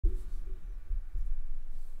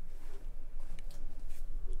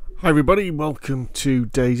Hi everybody, welcome to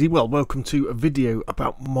DayZ. Well, welcome to a video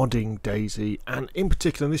about modding DayZ, and in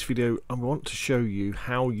particular in this video I want to show you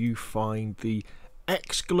how you find the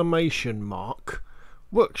exclamation mark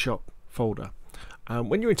workshop folder.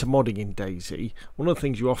 When you're into modding in DayZ, one of the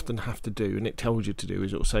things you often have to do, and it tells you to do,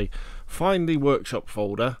 is it will say find the workshop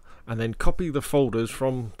folder and then copy the folders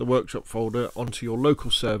from the workshop folder onto your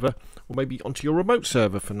local server, or maybe onto your remote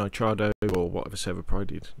server for Nitrado or whatever server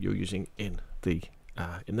provider you're using in the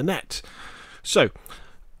net. So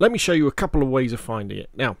let me show you a couple of ways of finding it.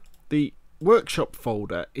 Now, the workshop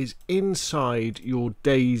folder is inside your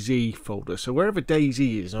DayZ folder, so wherever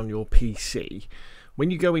DayZ is on your PC, when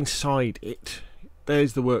you go inside it,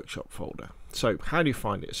 there's the workshop folder. So how do you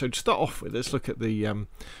find it? So to start off with, let's look at the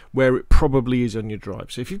where it probably is on your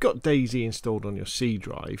drive. So if you've got DayZ installed on your C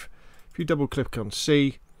drive, if you double click on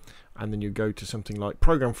C and then you go to something like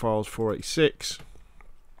program files 486,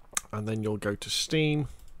 and then you'll go to Steam,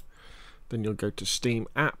 then you'll go to Steam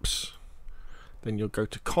apps, then you'll go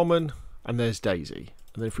to common, and there's DayZ. And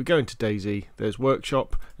then if we go into DayZ, there's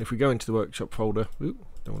workshop, and if we go into the workshop folder, don't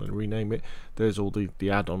want to rename it, there's all the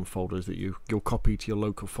add-on folders that you'll copy to your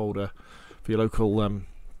local folder for your local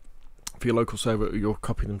server, or you'll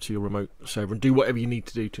copy them to your remote server and do whatever you need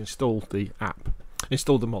to do to install the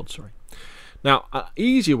mod, sorry. Now, an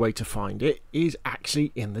easier way to find it is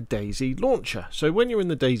actually in the DayZ launcher. So when you're in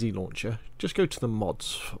the DayZ launcher, just go to the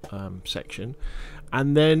mods section,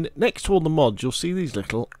 and then next to all the mods you'll see these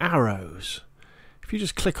little arrows. If you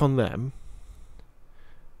just click on them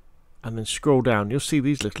and then scroll down, you'll see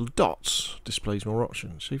these little dots, displays more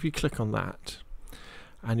options. So if you click on that,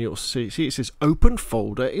 and you'll see it says open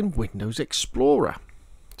folder in Windows Explorer.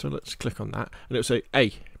 So let's click on that, and it'll say,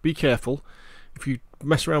 hey, be careful, if you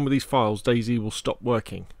mess around with these files, DayZ will stop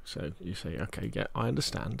working. So you say, okay, yeah, I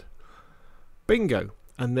understand. Bingo,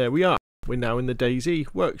 and there we are. We're now in the DayZ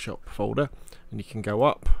workshop folder, and you can go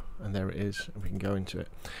up, and there it is, and we can go into it.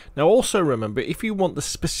 Now also remember, if you want the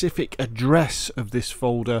specific address of this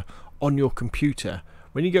folder on your computer,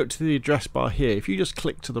 when you go to the address bar here, if you just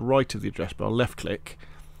click to the right of the address bar, left click,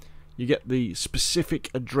 you get the specific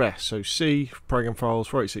address. So C, program files,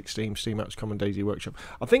 486 Steam, Steam apps, common DayZ workshop.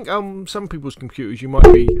 I think some people's computers, you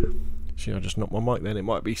might be, I just knocked my mic then, it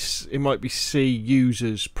might be C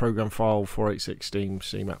users, program file, 486 Steam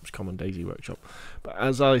apps, common DayZ workshop. But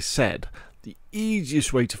as I said, the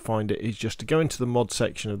easiest way to find it is just to go into the mod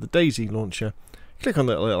section of the DayZ launcher, click on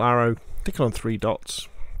that little arrow, click on 3 dots,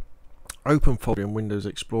 open folder in Windows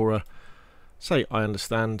Explorer, say I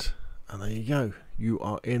understand, and there you go. You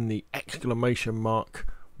are in the exclamation mark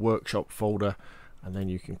workshop folder, and then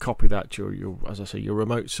you can copy that to your, as I say, your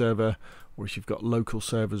remote server, or if you've got local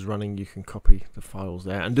servers running, you can copy the files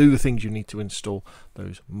there and do the things you need to install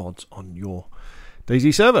those mods on your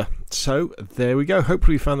DayZ server. So there we go.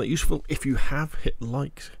 Hopefully you found that useful. If you have, hit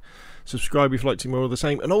like, subscribe if you'd like to see more of the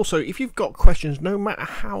same, and also if you've got questions, no matter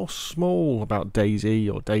how small, about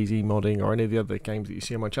DayZ or DayZ modding or any of the other games that you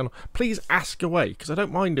see on my channel, please ask away, because I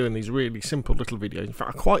don't mind doing these really simple little videos. In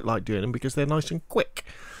fact, I quite like doing them because they're nice and quick.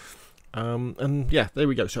 And yeah, there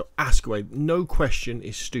we go. So ask away. No question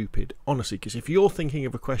is stupid, honestly, because if you're thinking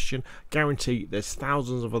of a question, guarantee there's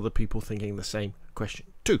thousands of other people thinking the same question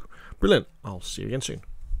too. Brilliant. I'll see you again soon.